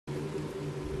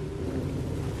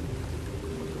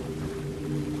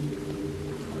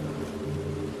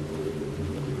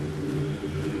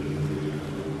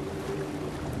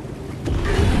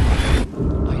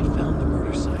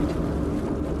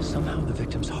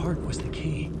heart was the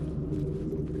key.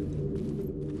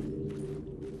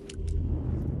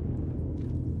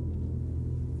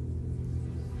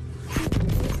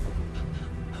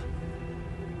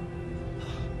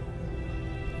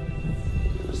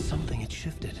 Something had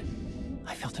shifted.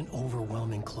 I felt an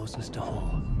overwhelming closeness to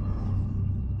home.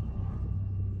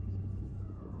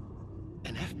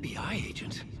 An FBI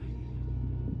agent?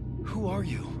 Who are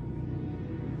you?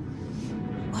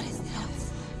 What is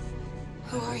this?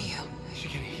 Who are you? She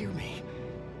can hear me.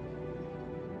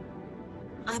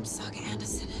 I'm Saga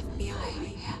Anderson,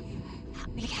 FBI.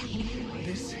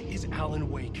 This is Alan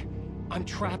Wake. I'm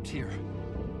trapped here.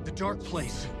 The dark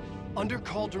place. Under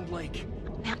Cauldron Lake.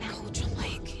 Cauldron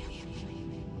Lake.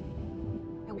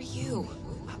 Where are you?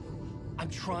 I'm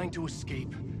trying to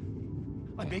escape.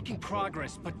 I'm making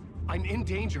progress, but I'm in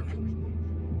danger.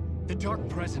 The dark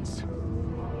presence.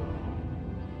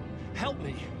 Help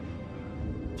me.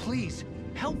 Please,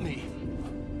 help me.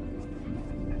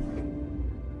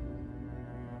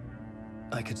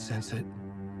 I could sense it.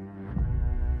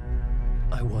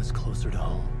 I was closer to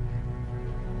home.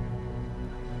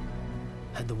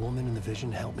 Had the woman in the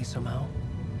vision helped me somehow?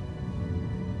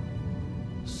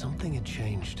 Something had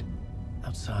changed.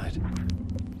 Outside.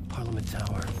 Parliament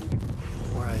Tower.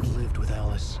 Where I'd lived with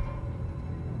Alice.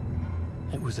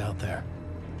 It was out there.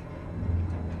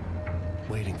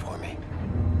 Waiting for me.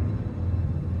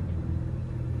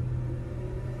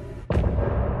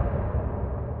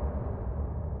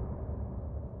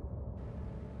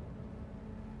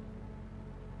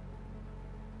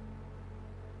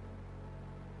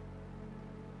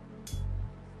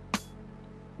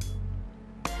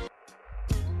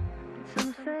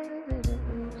 Some say that it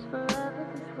lives forever,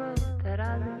 this road that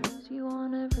I lose you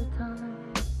on every time.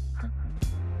 And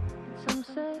some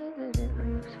say that it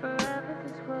lives forever,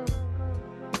 this road.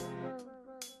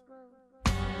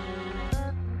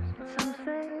 And some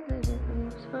say that it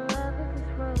lives forever,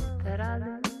 this road that I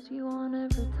lose you on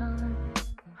every time.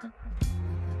 And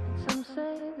some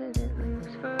say that it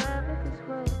lives forever, this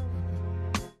road.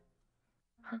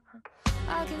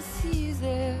 I can see you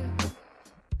there,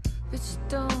 but you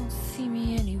don't see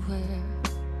me anywhere.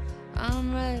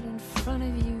 I'm right in front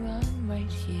of you, I'm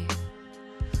right here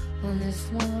on this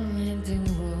winding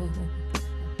road.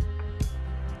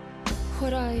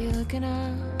 What are you looking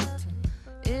at?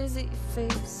 Is it your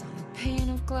face on a pane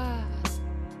of glass?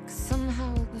 'Cause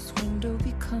somehow this window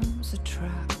becomes a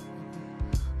trap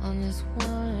on this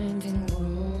winding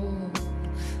road.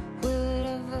 Will it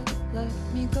ever let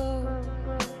me go?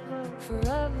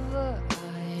 Forever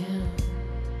I am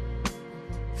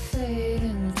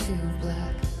fading to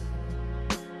black.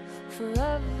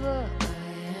 Forever I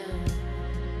am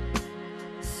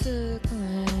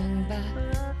circling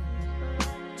back,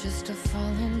 just to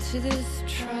fall into this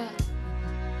trap,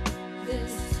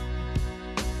 this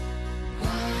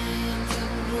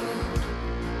winding road.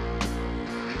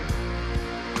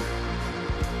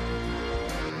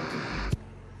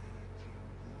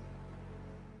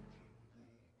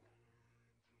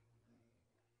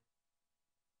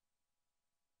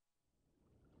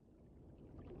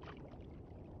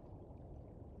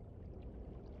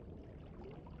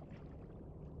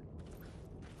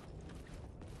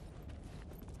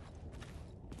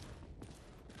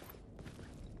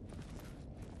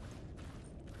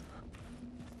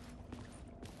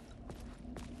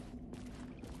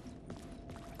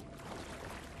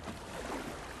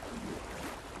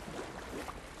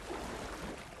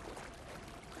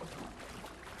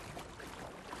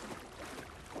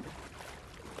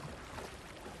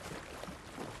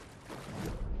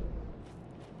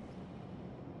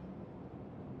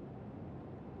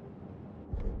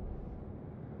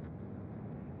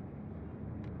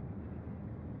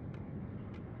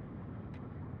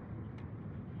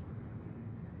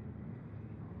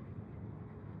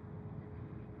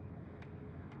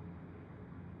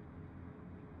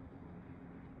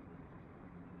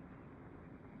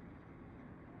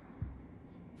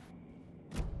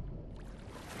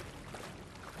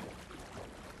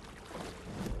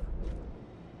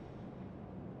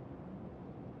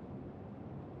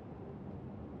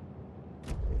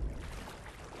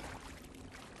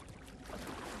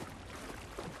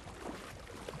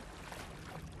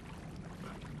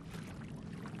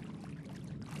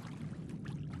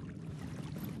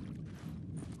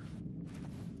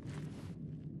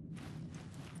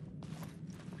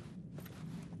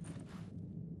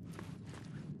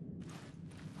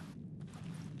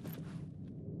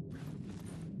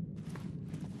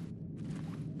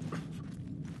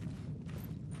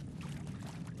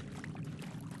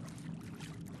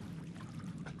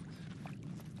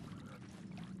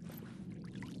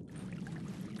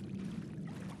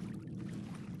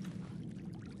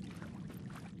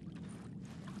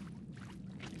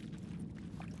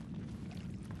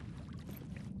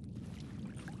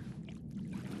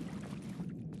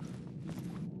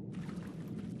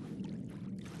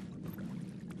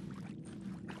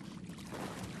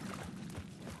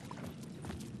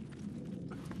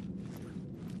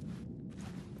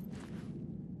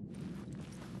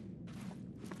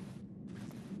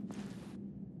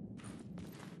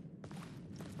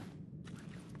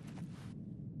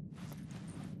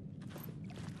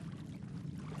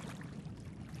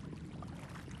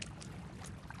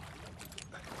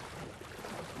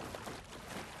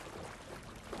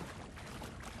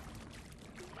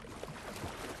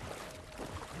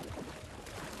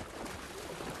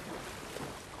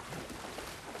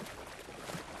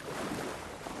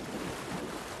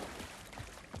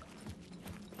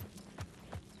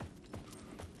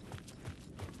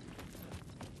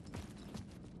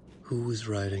 Who was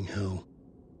writing who?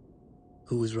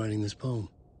 Who was writing this poem?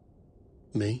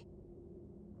 Me?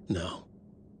 No.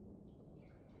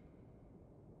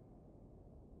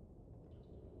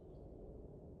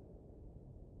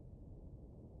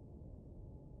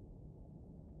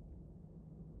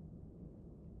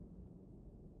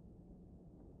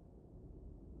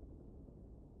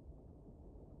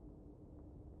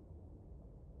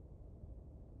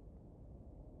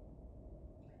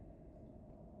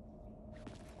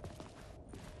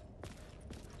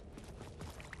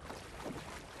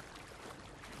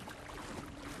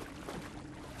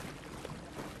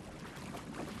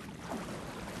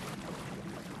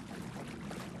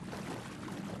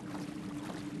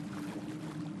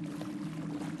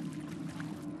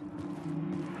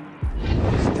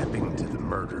 Stepping to the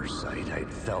murder site,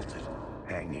 I'd felt it,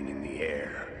 hanging in the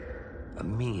air. A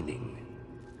meaning,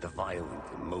 the violent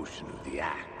emotion of the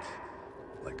act,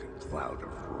 like a cloud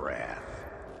of wrath.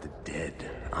 The dead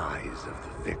eyes of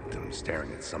the victim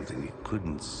staring at something you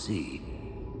couldn't see,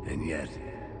 and yet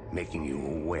making you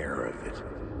aware of it.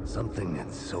 Something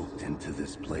had soaked into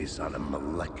this place on a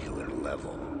molecular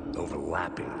level,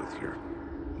 overlapping with your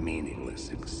meaningless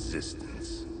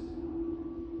existence.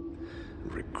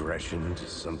 Regression to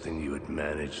something you had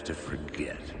managed to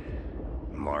forget.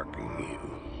 Marking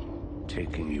you.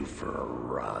 Taking you for a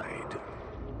ride.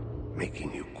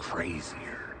 Making you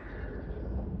crazier.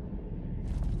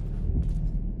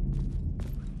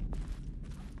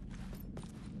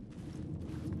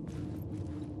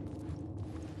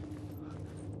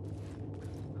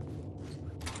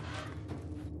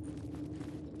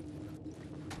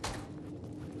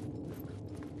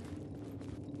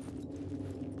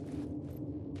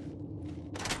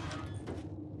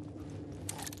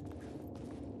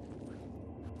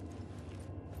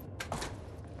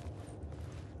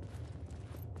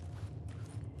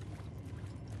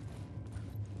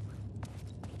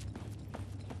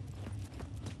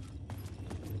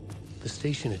 The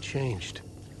station had changed.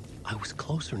 I was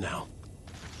closer now.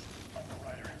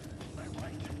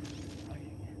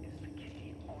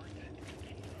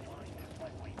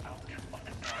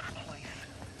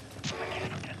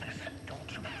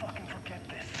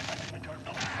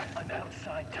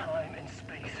 Outside time and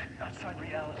space, outside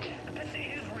reality. But this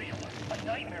is real. A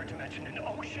nightmare dimension, an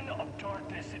ocean of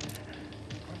darkness.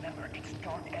 Remember, its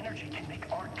dark energy can make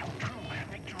art come true,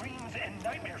 make dreams and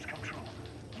nightmares come true.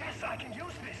 Yes, I can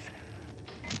use this.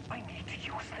 I need to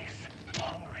use this.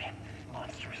 Hungry,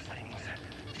 monstrous things.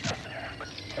 Out there,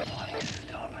 plotting to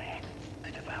stop me,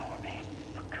 to devour me,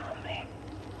 become me.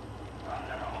 Oh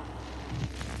no.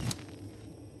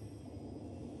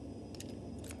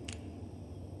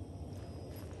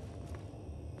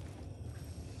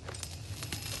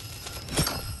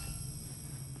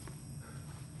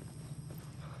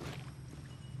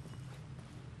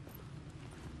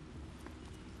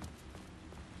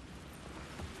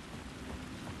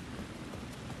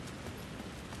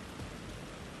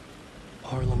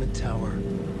 Parliament Tower.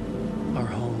 Our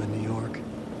home in New York.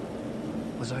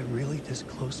 Was I really this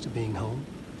close to being home?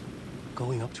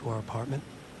 Going up to our apartment?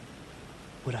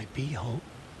 Would I be home?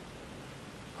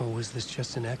 Or was this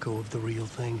just an echo of the real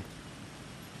thing?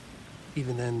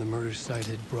 Even then, the murder site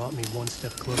had brought me one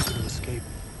step closer to escape.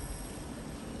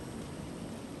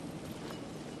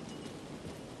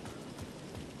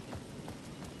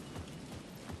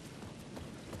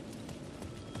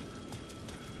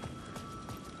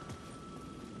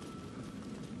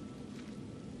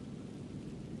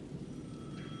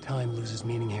 Time loses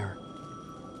meaning here.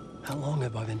 How long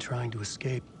have I been trying to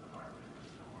escape?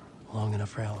 Long enough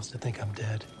for Alice to think I'm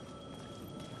dead.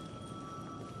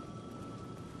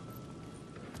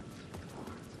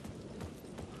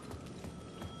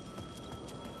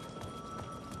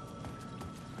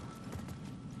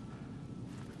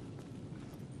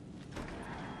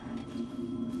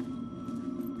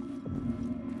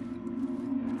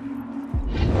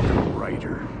 The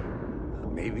writer.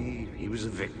 Maybe he was a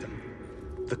victim.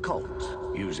 The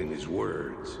cult, using his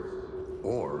words.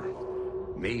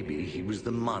 Or maybe he was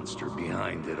the monster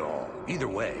behind it all. Either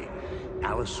way,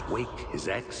 Alice Wake, his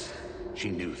ex, she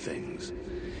knew things.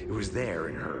 It was there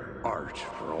in her art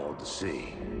for all to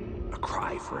see. A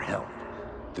cry for help.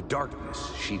 The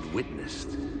darkness she'd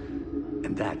witnessed.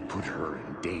 And that put her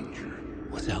in danger.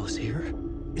 Was Alice here?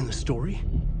 In the story?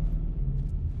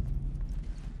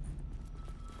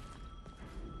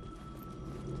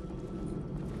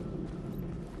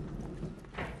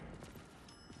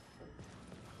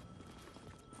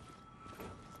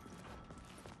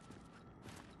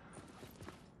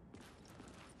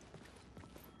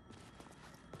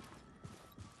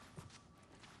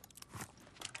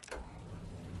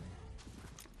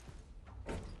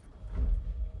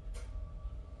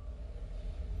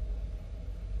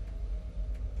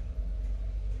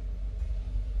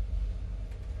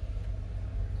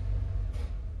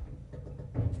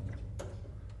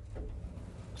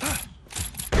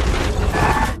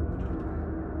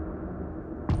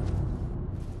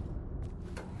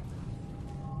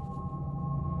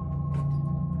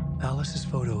 Alice's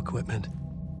photo equipment,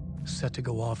 set to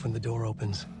go off when the door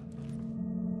opens.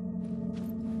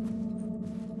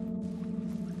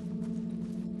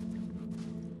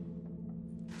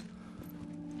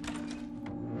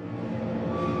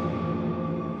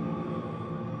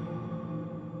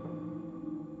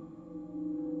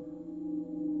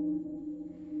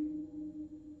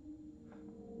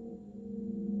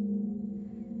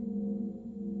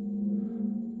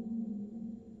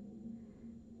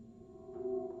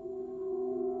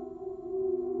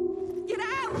 Get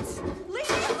out! Leave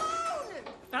me alone!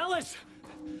 Alice!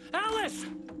 Alice!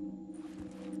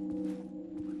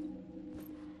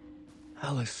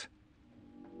 Alice.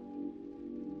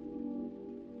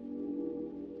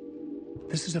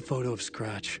 This is a photo of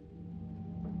Scratch.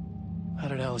 How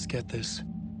did Alice get this?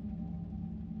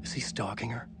 Is he stalking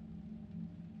her?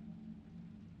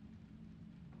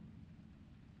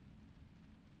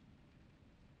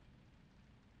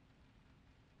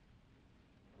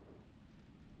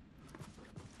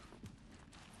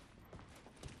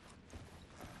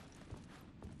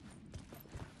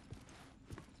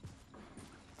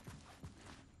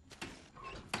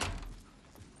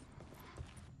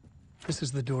 This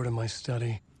is the door to my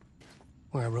study,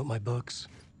 where I wrote my books.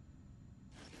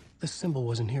 This symbol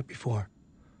wasn't here before.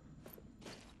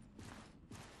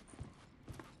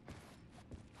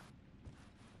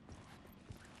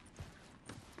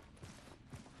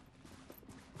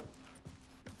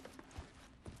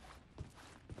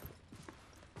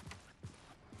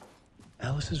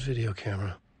 Alice's video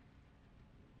camera.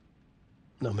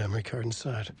 No memory card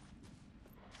inside.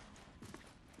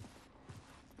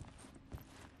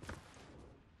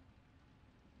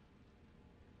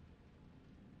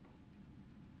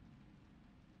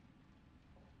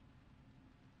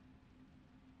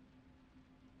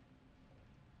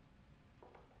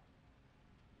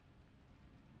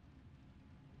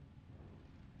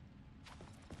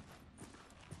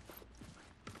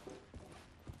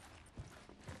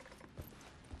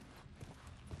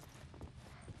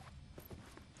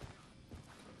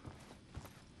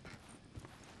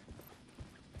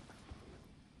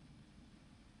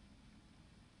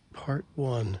 Part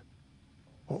 1.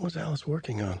 What was Alice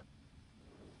working on?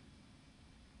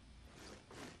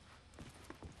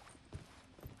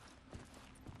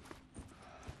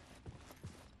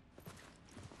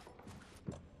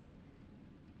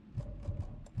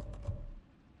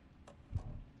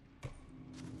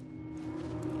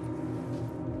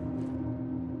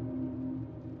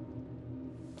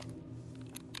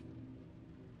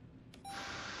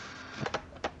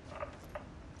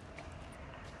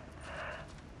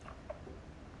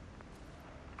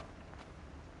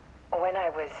 When I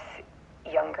was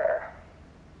younger,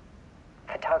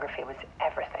 photography was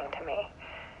everything to me.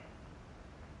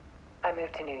 I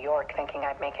moved to New York thinking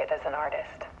I'd make it as an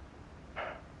artist.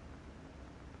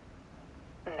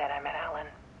 And then I met Alan.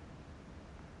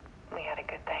 We had a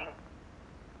good thing.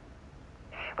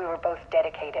 We were both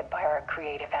dedicated by our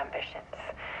creative ambitions.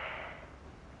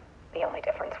 The only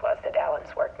difference was that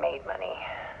Alan's work made money.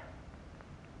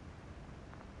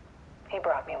 He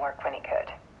brought me work when he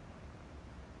could.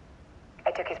 I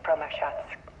took his promo shots,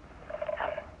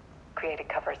 created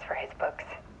covers for his books.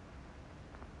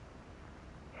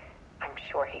 I'm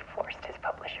sure he forced his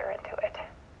publisher into it.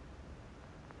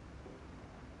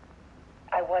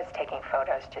 I was taking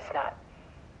photos, just not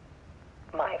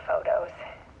my photos.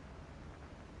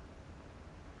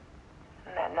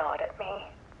 And that gnawed at me.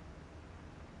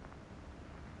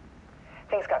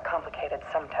 Things got complicated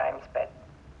sometimes, but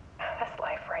that's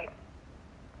life, right?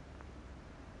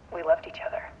 We loved each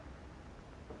other.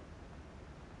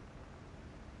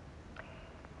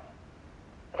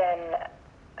 Then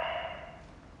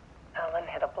Alan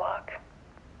hit a block.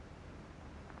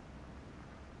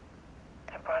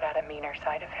 I brought out a meaner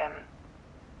side of him.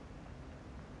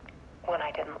 One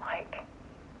I didn't like.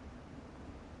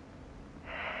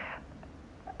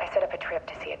 I set up a trip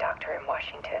to see a doctor in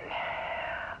Washington.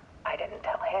 I didn't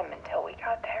tell him until we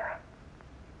got there.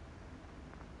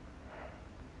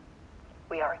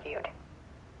 We argued.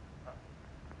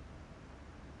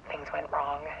 Things went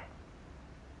wrong.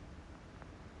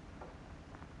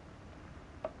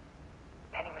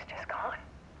 And he was just gone.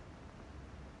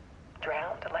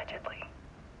 Drowned, allegedly.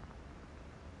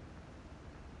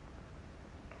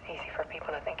 It's easy for people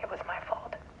to think it was my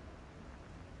fault.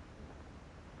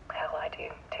 Hell, I do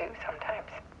too sometimes.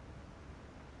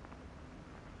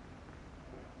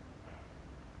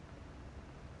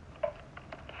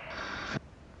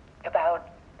 About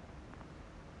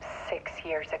 6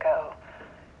 years ago,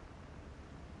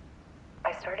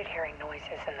 I started hearing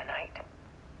noises in the night.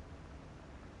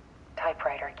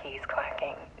 Typewriter keys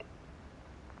clacking.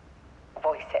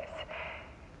 voices.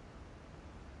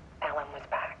 Alan was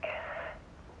back,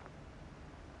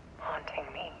 haunting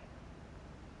me.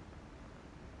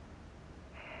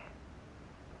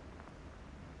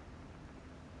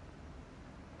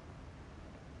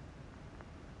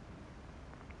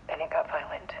 Then it got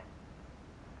violent.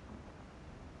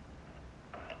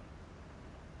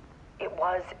 It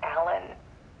was Alan.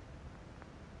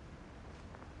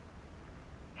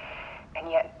 And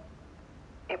yet,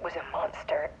 it was a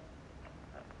monster.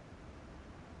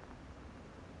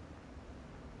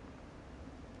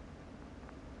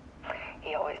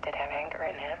 He always did have anger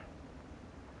in him.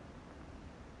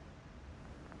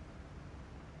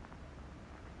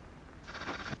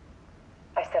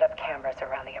 I set up cameras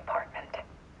around the apartment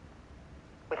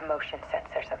with motion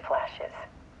sensors and flashes.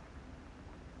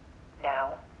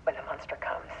 Now, when the monster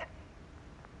comes,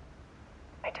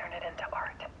 I turn it into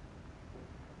art.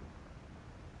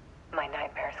 My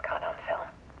nightmares caught on film.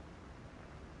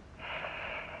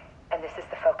 And this is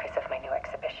the focus of my new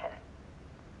exhibition.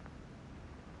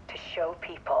 To show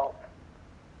people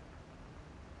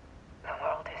the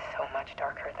world is so much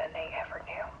darker than they ever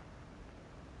knew.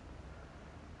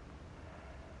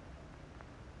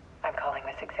 I'm calling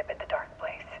this exhibit The Dark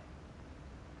Place.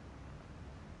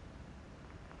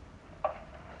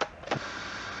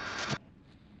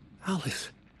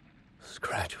 Alice.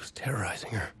 Scratch was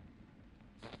terrorizing her.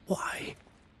 Why?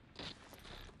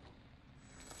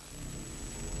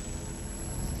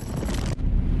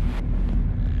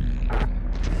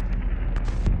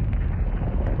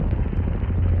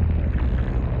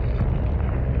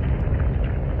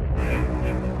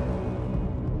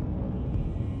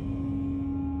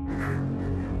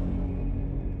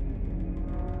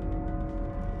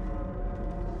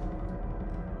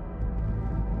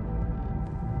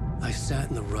 I sat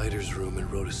in the writer's room and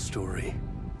wrote a story.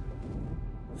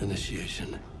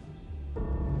 Initiation.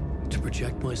 To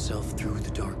project myself through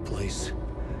the dark place,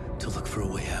 to look for a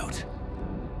way out.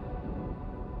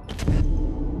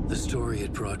 The story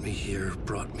had brought me here,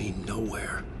 brought me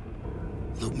nowhere.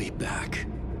 Looped me back.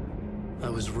 I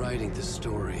was writing the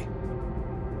story.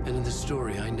 And in the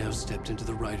story, I now stepped into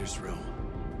the writer's room.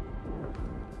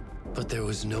 But there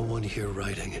was no one here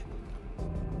writing it.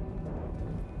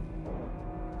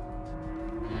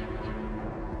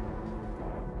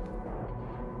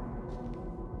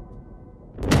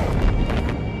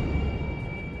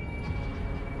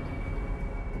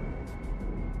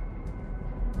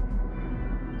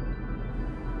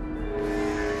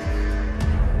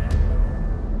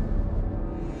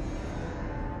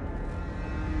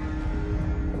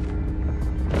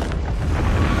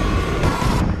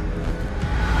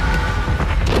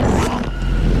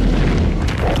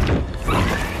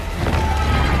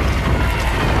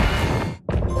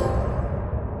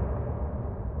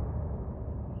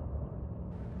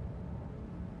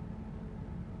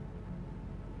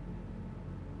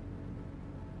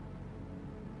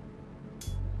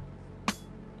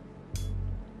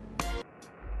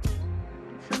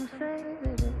 Some say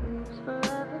that it lives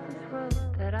forever, this road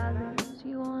that I lose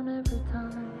you on every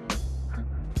time.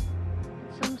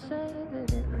 Some say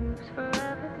that it lives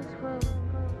forever, this road.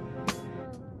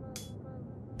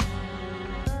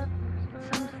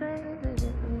 Some say that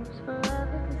it lives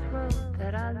forever, this road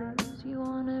that I lose you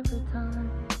on every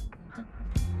time.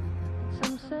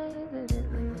 Some say that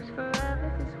it lives forever,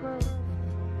 this road.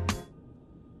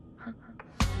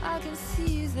 I can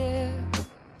see you there,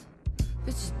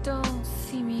 but you don't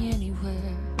see me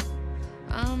anywhere.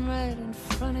 I'm right in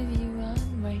front of you,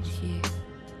 I'm right here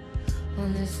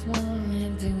on this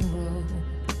winding road.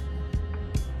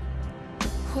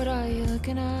 What are you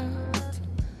looking at?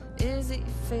 Is it your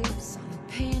face on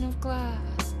a pane of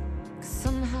glass? 'Cause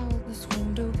somehow this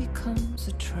window becomes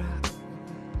a trap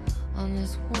on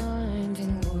this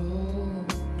winding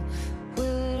road.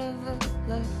 Will it ever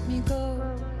let me go?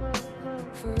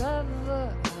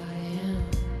 Forever I am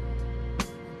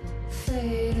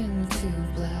fading to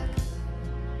black.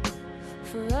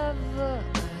 Forever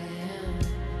I am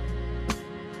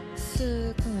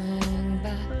circling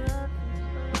back,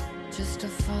 just to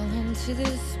fall into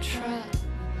this trap,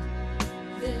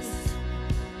 this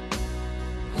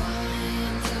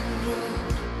winding road.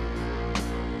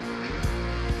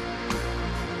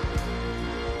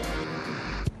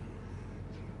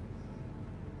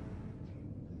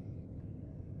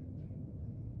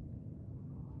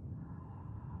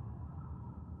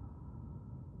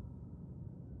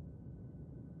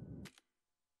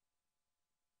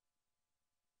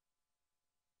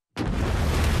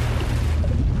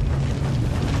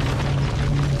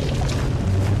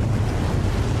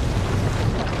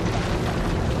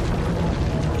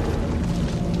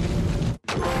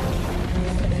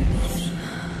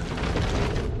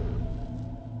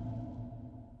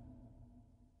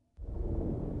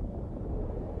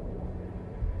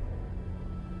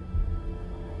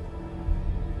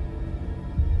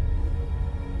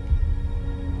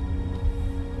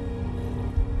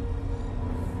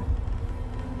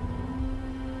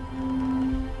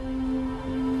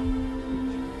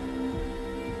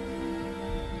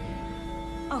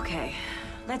 Okay,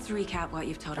 let's recap what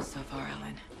you've told us so far,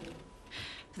 Ellen.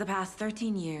 For the past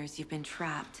 13 years, you've been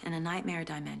trapped in a nightmare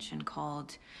dimension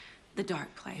called the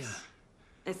Dark Place.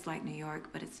 Yeah. It's like New York,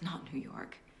 but it's not New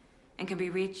York. And can be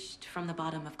reached from the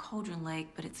bottom of Cauldron Lake,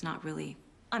 but it's not really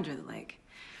under the lake.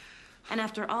 And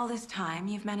after all this time,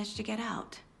 you've managed to get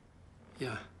out.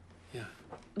 Yeah.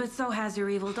 But so has your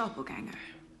evil doppelganger.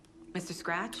 Mr.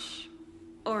 Scratch?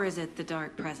 Or is it the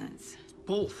Dark Presence?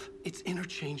 Both. It's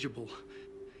interchangeable.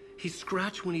 He's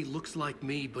Scratch when he looks like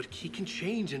me, but he can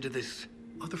change into this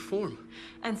other form.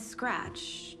 And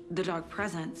Scratch, the Dark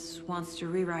Presence, wants to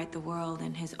rewrite the world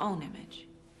in his own image.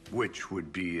 Which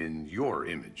would be in your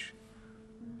image,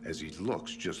 as he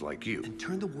looks just like you. And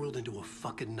turn the world into a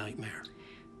fucking nightmare.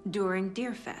 During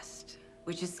Deerfest,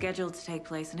 which is scheduled to take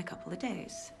place in a couple of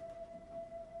days.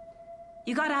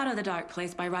 You got out of the Dark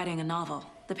Place by writing a novel,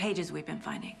 the pages we've been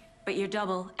finding. But your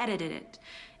double edited it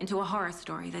into a horror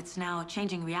story that's now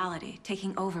changing reality,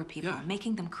 taking over people,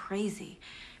 making them crazy,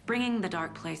 bringing the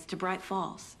Dark Place to Bright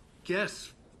Falls.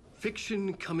 Yes,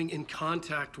 fiction coming in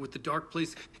contact with the Dark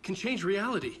Place can change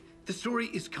reality. The story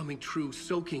is coming true,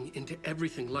 soaking into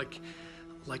everything, like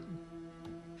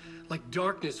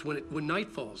darkness when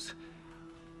night falls.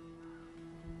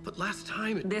 But last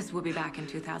time This will be back in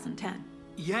 2010.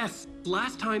 Yes,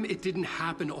 last time it didn't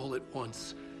happen all at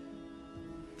once.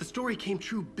 The story came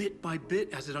true bit by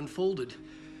bit as it unfolded.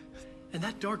 And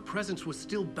that dark presence was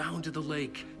still bound to the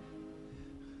lake.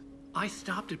 I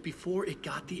stopped it before it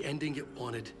got the ending it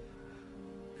wanted.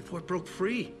 Before it broke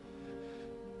free.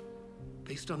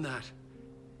 Based on that,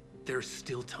 there's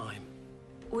still time.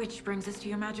 Which brings us to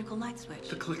your magical light switch.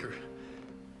 The clicker.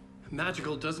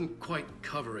 Magical doesn't quite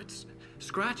cover it.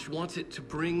 Scratch wants it to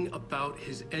bring about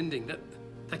his ending.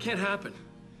 That can't happen.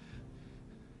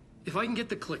 If I can get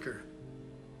the clicker,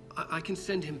 I can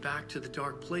send him back to the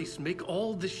Dark Place, make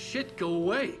all this shit go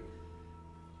away.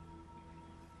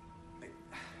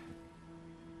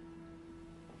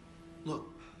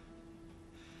 Look,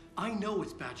 I know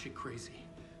it's batshit crazy.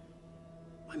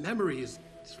 My memory is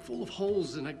full of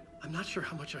holes, and I'm not sure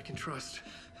how much I can trust.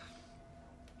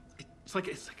 It's like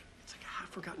a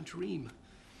half-forgotten dream.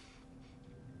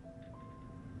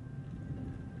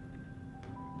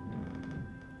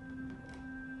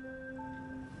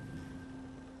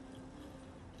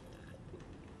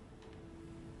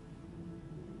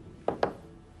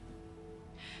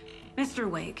 Mr.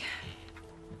 Wake,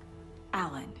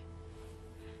 Alan,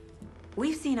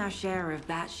 we've seen our share of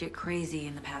batshit crazy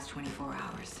in the past 24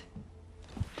 hours.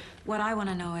 What I want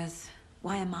to know is,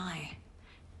 why am I?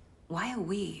 Why are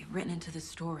we written into the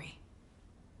story?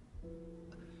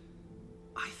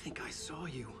 I think I saw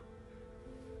you.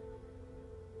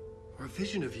 Or a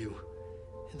vision of you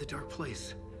in the Dark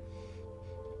Place.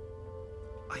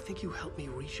 I think you helped me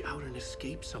reach out and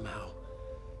escape somehow.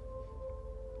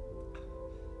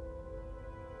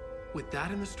 With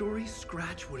that in the story,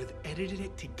 Scratch would have edited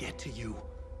it to get to you.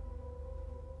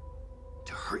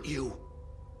 To hurt you.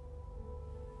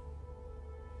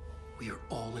 We are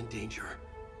all in danger.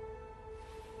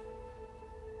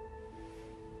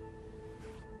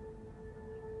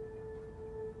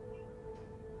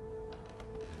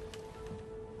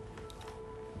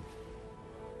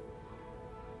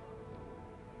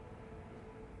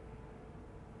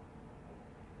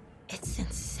 It's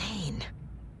insane.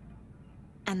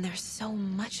 And there's so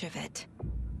much of it.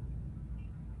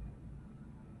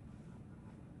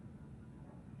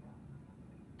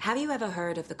 Have you ever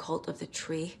heard of the Cult of the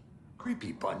Tree?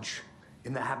 Creepy bunch.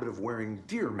 In the habit of wearing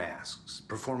deer masks,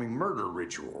 performing murder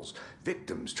rituals,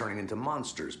 victims turning into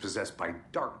monsters possessed by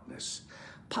darkness,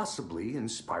 possibly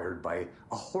inspired by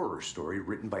a horror story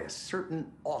written by a certain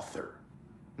author.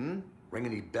 Ring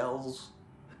any bells?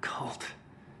 The cult.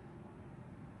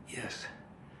 Yes.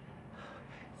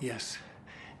 Yes.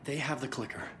 They have the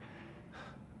clicker.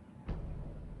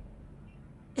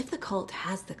 If the cult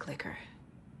has the clicker,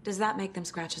 does that make them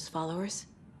Scratch's followers?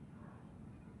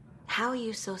 How are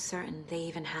you so certain they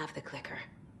even have the clicker?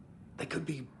 They could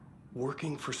be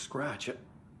working for Scratch.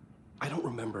 I don't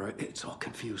remember. It's all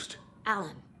confused.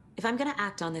 Alan, if I'm gonna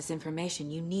act on this information,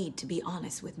 you need to be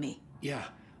honest with me. Yeah,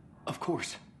 of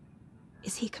course.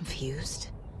 Is he confused?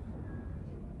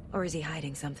 Or is he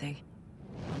hiding something?